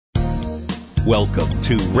Welcome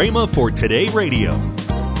to Rhema for Today Radio.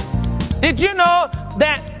 Did you know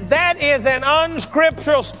that is an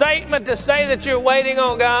unscriptural statement to say that you're waiting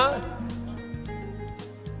on God?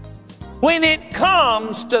 When it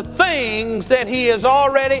comes to things that He has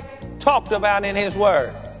already talked about in His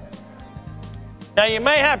Word. Now, you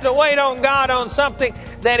may have to wait on God on something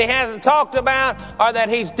that He hasn't talked about or that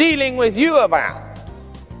He's dealing with you about.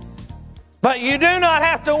 But you do not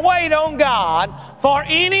have to wait on God for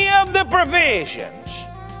any of the provisions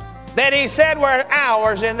that He said were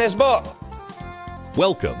ours in this book.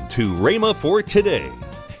 Welcome to Rhema for Today.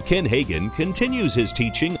 Ken Hagin continues his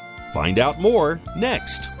teaching. Find out more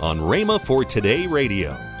next on Rhema for Today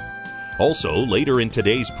Radio. Also, later in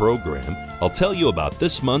today's program, I'll tell you about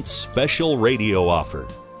this month's special radio offer.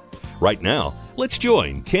 Right now, let's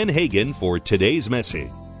join Ken Hagin for today's message.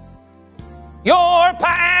 Your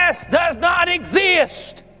past does not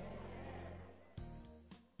exist.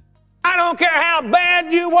 I don't care how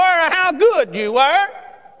bad you were or how good you were.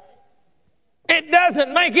 It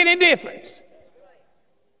doesn't make any difference.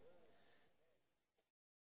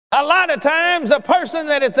 A lot of times a person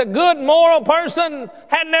that is a good moral person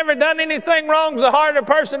had never done anything wrong is a harder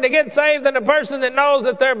person to get saved than a person that knows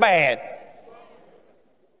that they're bad.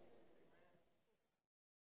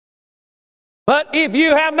 But if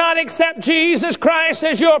you have not accepted Jesus Christ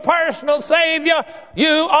as your personal Savior, you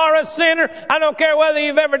are a sinner. I don't care whether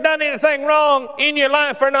you've ever done anything wrong in your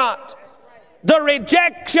life or not. The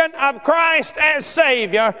rejection of Christ as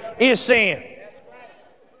Savior is sin.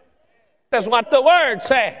 That's what the Word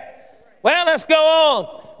says. Well, let's go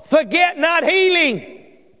on. Forget not healing.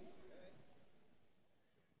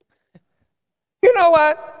 You know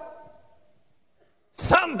what?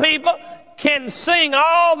 Some people can sing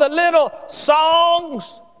all the little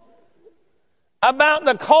songs about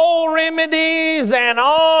the cold remedies and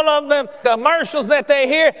all of the commercials that they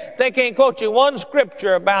hear. They can't quote you one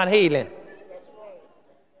scripture about healing.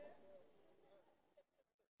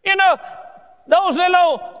 You know, those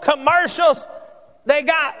little commercials, they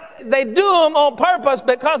do them on purpose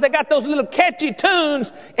because they got those little catchy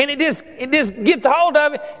tunes, and it just gets a hold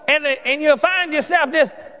of it, and you'll find yourself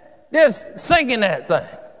just singing that thing.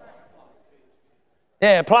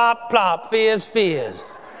 Yeah, plop, plop, fizz, fizz.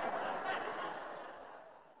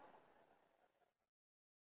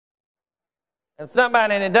 And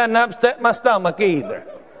somebody that doesn't upset my stomach either.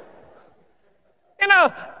 You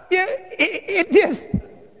know, it just...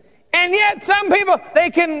 And yet some people, they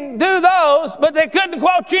can do those, but they couldn't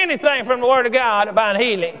quote you anything from the Word of God about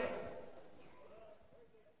healing.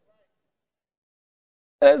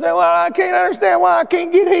 They say, well, I can't understand why I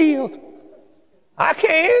can't get healed. I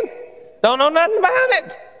can. Don't know nothing about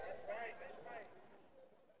it.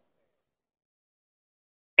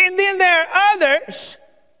 And then there are others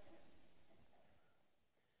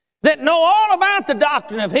that know all about the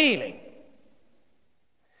doctrine of healing.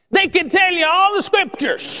 They can tell you all the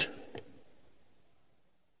scriptures.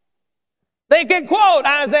 They can quote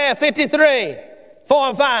Isaiah 53, 4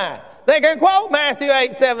 and 5. They can quote Matthew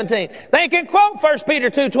 8, 17. They can quote 1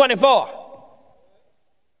 Peter 2, 24.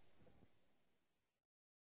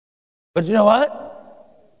 But you know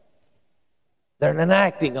what? They're not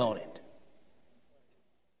acting on it.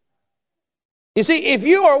 You see, if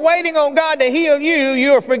you are waiting on God to heal you,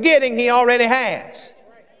 you're forgetting He already has.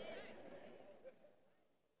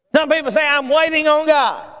 Some people say, I'm waiting on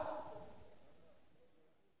God.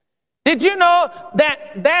 Did you know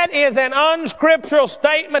that is an unscriptural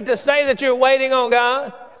statement to say that you're waiting on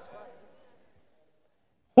God?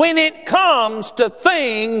 When it comes to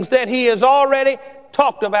things that He has already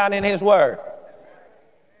talked about in His Word.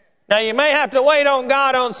 Now, you may have to wait on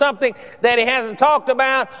God on something that He hasn't talked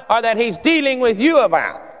about or that He's dealing with you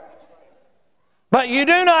about. But you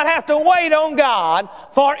do not have to wait on God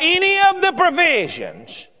for any of the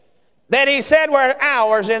provisions that He said were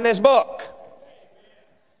ours in this book.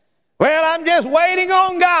 Well, I'm just waiting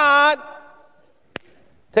on God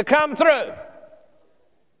to come through.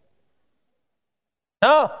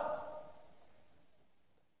 No.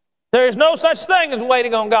 There is no such thing as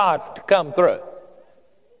waiting on God to come through.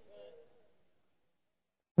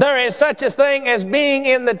 There is such a thing as being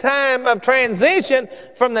in the time of transition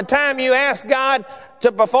from the time you ask God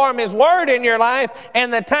to perform His Word in your life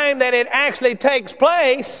and the time that it actually takes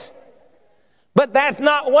place. But that's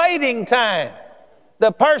not waiting time.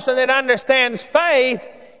 The person that understands faith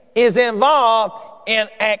is involved in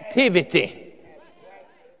activity,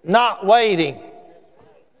 not waiting.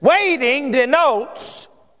 Waiting denotes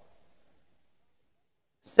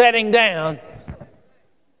setting down.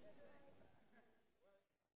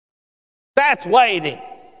 That's waiting.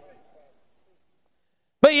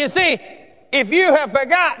 But you see, if you have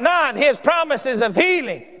forgot not his promises of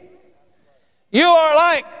healing, you are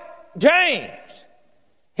like James.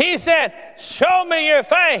 He said, show me your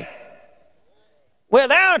faith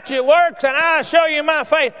without your works, and I'll show you my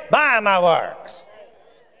faith by my works.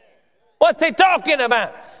 What's he talking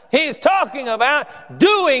about? He's talking about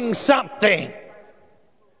doing something.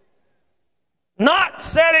 Not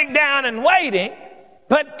sitting down and waiting,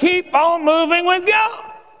 but keep on moving with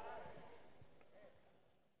God.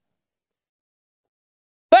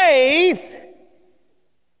 Faith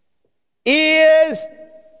is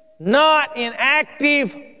not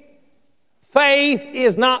inactive. Faith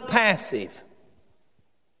is not passive.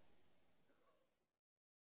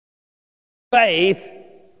 Faith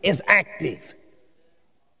is active.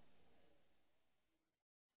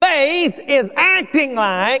 Faith is acting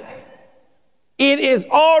like it is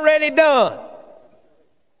already done.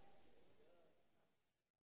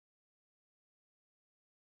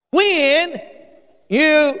 When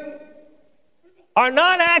you are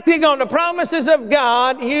not acting on the promises of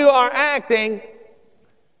God, you are acting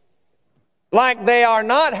like they are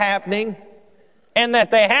not happening and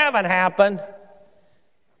that they haven't happened.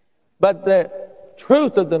 But the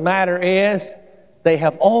truth of the matter is they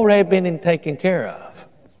have already been taken care of.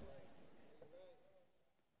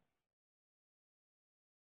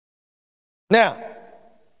 Now,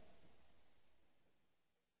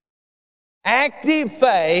 active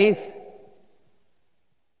faith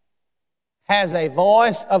has a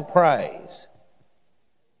voice of praise.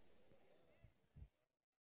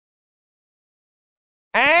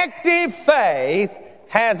 Active faith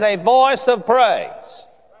has a voice of praise.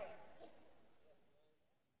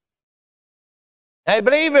 I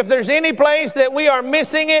believe if there's any place that we are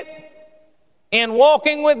missing it in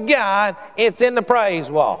walking with God, it's in the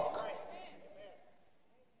praise walk.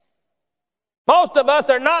 Most of us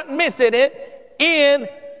are not missing it in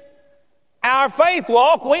our faith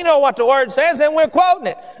walk. We know what the Word says and we're quoting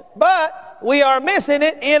it. But we are missing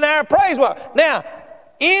it in our praise walk. Now,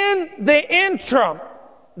 in the interim,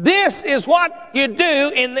 this is what you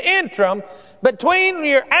do in the interim between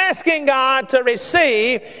your asking God to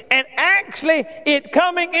receive and actually it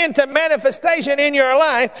coming into manifestation in your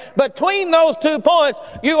life. Between those 2 points,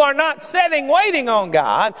 you are not sitting waiting on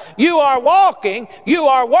God. You are walking, you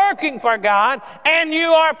are working for God, and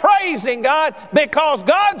you are praising God because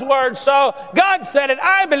God's word so. God said it,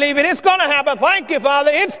 I believe it, it's going to happen. Thank you,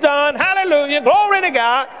 Father, it's done. Hallelujah, glory to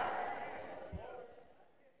God.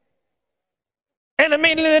 And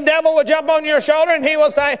immediately the devil will jump on your shoulder and he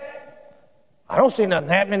will say, I don't see nothing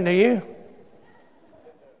happening to you.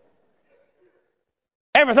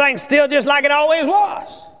 Everything's still just like it always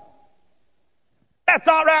was. That's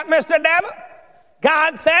all right, Mr. Devil.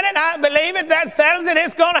 God said it. I believe it. That settles it.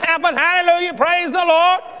 It's going to happen. Hallelujah. Praise the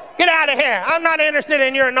Lord. Get out of here. I'm not interested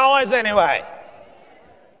in your noise anyway.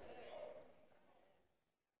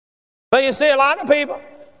 But you see, a lot of people,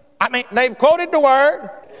 they've quoted the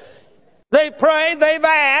word. They've prayed. They've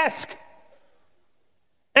asked.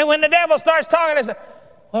 And when the devil starts talking, they say,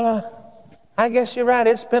 well, I guess you're right.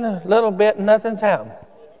 It's been a little bit and nothing's happened.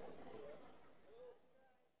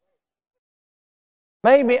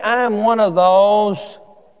 Maybe I'm one of those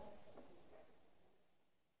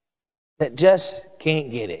that just can't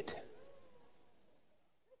get it.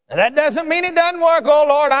 And that doesn't mean it doesn't work. Oh,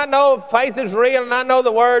 Lord, I know faith is real and I know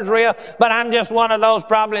the word's real, but I'm just one of those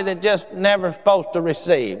probably that just never supposed to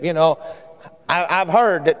receive. You know, I've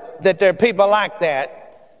heard that there are people like that.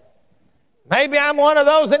 Maybe I'm one of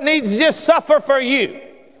those that needs to just suffer for you.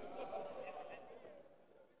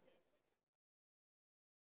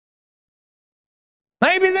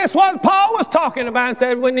 Maybe this is what Paul was talking about and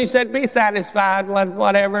said when he said, be satisfied with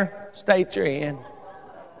whatever state you're in.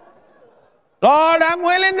 Lord, I'm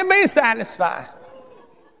willing to be satisfied.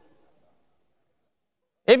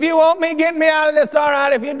 If you want me, get me out of this, all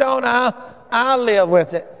right. If you don't, I'll live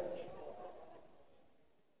with it.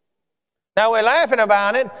 Now, we're laughing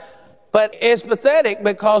about it, but it's pathetic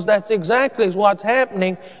because that's exactly what's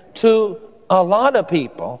happening to a lot of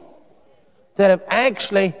people that have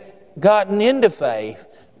actually gotten into faith,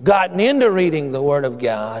 gotten into reading the Word of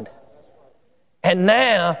God, and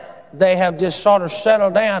now they have just sort of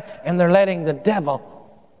settled down and they're letting the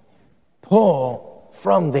devil pull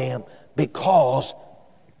from them because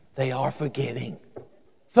they are forgetting.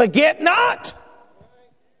 Forget not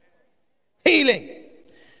healing.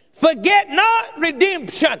 Forget not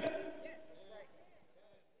redemption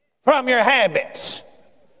from your habits.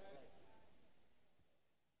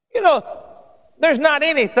 You know, there's not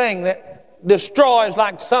anything that destroys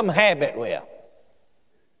like some habit will.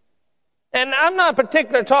 And I'm not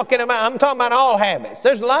particularly talking about, I'm talking about all habits.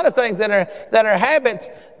 There's a lot of things that are habits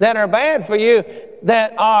that are bad for you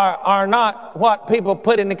that are not what people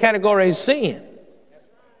put in the category of sin.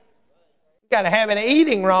 You got a habit of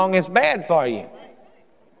eating wrong, it's bad for you.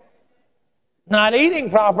 Not eating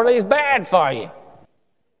properly is bad for you.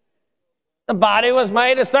 The body was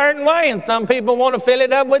made a certain way, and some people want to fill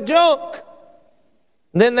it up with junk.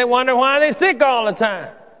 Then they wonder why they're sick all the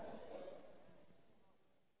time.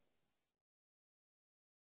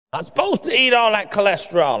 Not supposed to eat all that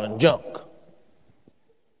cholesterol and junk.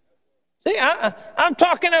 See, I'm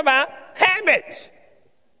talking about habits.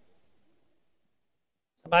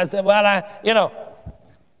 Somebody said, well,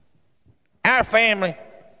 our family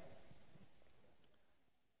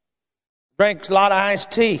drinks a lot of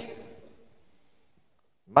iced tea.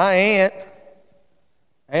 My aunt,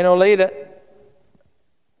 Lita,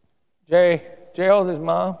 Jerry Older's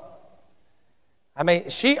mom,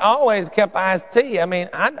 she always kept iced tea.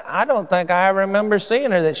 I don't think I ever remember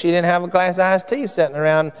seeing her that she didn't have a glass of iced tea sitting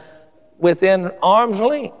around within arm's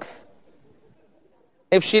length.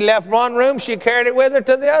 If she left one room, she carried it with her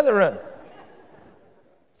to the other room.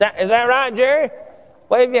 Is that right, Jerry?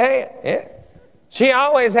 Wave your hand. Yeah. She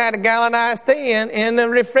always had a gallon of iced tea in the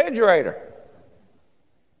refrigerator.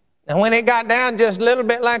 And when it got down just a little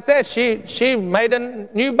bit like that, she made a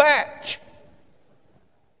new batch.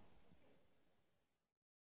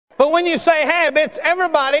 But when you say habits,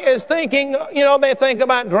 everybody is thinking, they think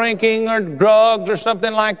about drinking or drugs or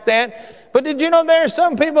something like that. But did you know there are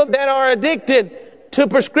some people that are addicted to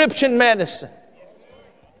prescription medicine?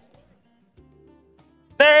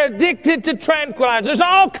 They're addicted to tranquilizers. There's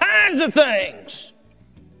all kinds of things.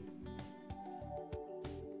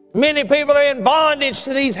 Many people are in bondage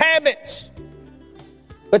to these habits.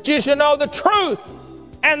 But you should know the truth,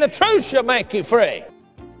 and the truth shall make you free.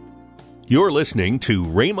 You're listening to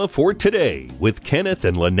Rhema for Today with Kenneth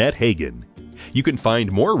and Lynette Hagin. You can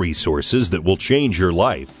find more resources that will change your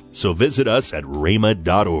life, so visit us at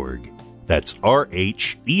rhema.org. That's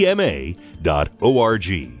RHEMA.org.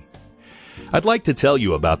 I'd like to tell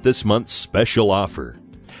you about this month's special offer.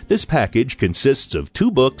 This package consists of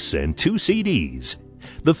 2 books and 2 CDs.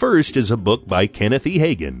 The first is a book by Kenneth E.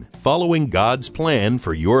 Hagin, Following God's Plan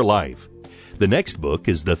for Your Life. The next book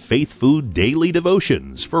is the Faith Food Daily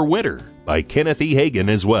Devotions for Winter by Kenneth E. Hagin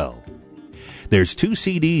as well. There's 2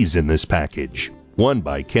 CDs in this package, one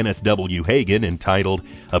by Kenneth W. Hagin entitled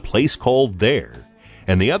A Place Called There,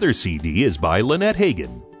 and the other CD is by Lynette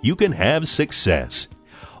Hagin, You Can Have Success.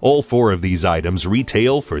 All 4 of these items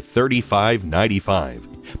retail for $35.95,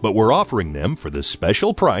 but we're offering them for the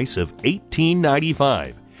special price of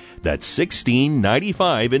 $18.95. That's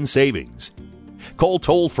 $16.95 in savings. Call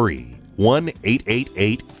toll-free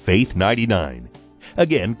 1-888-FAITH-99.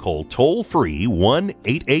 Again, call toll-free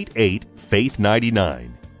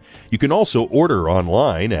 1-888-FAITH-99. You can also order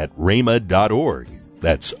online at rhema.org.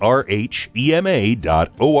 That's RHEMA.org.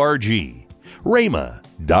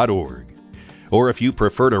 rhema.org. Or if you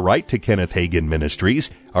prefer to write to Kenneth Hagin Ministries,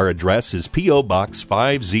 our address is P.O. Box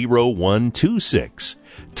 50126,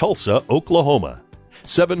 Tulsa, Oklahoma,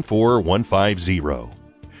 74150.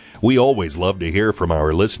 We always love to hear from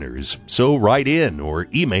our listeners, so write in or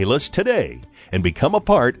email us today and become a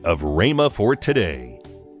part of Rhema for Today.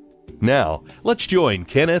 Now, let's join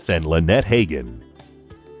Kenneth and Lynette Hagin.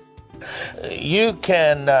 You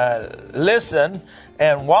can listen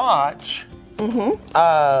and watch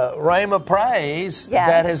Rhema Praise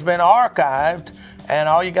that has been archived, and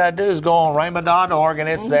all you got to do is go on rhema.org and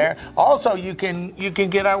it's there. Also, you can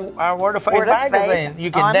get our Word of Faith magazine.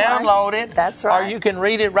 You can download it. That's right. Or you can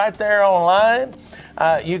read it right there online.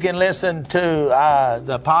 You can listen to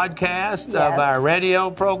the podcast of our radio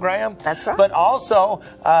program. That's right. But also,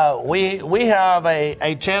 we have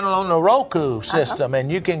a channel on the Roku system, and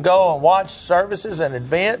you can go and watch services and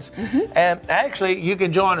events. And actually, you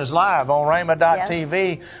can join us live on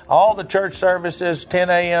rhema.tv. Yes. All the church services, 10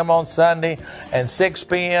 a.m. on Sunday, and 6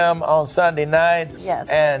 p.m. on Sunday night,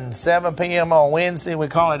 and 7 p.m. on Wednesday. We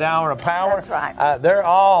call it Hour of Power. That's right. They're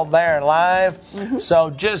all there live. So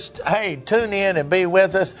just, tune in and be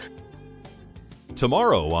with us.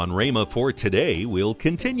 Tomorrow on Rhema for Today, we'll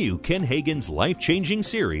continue Ken Hagin's life-changing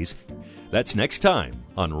series. That's next time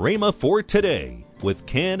on Rhema for Today with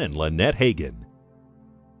Ken and Lynette Hagin.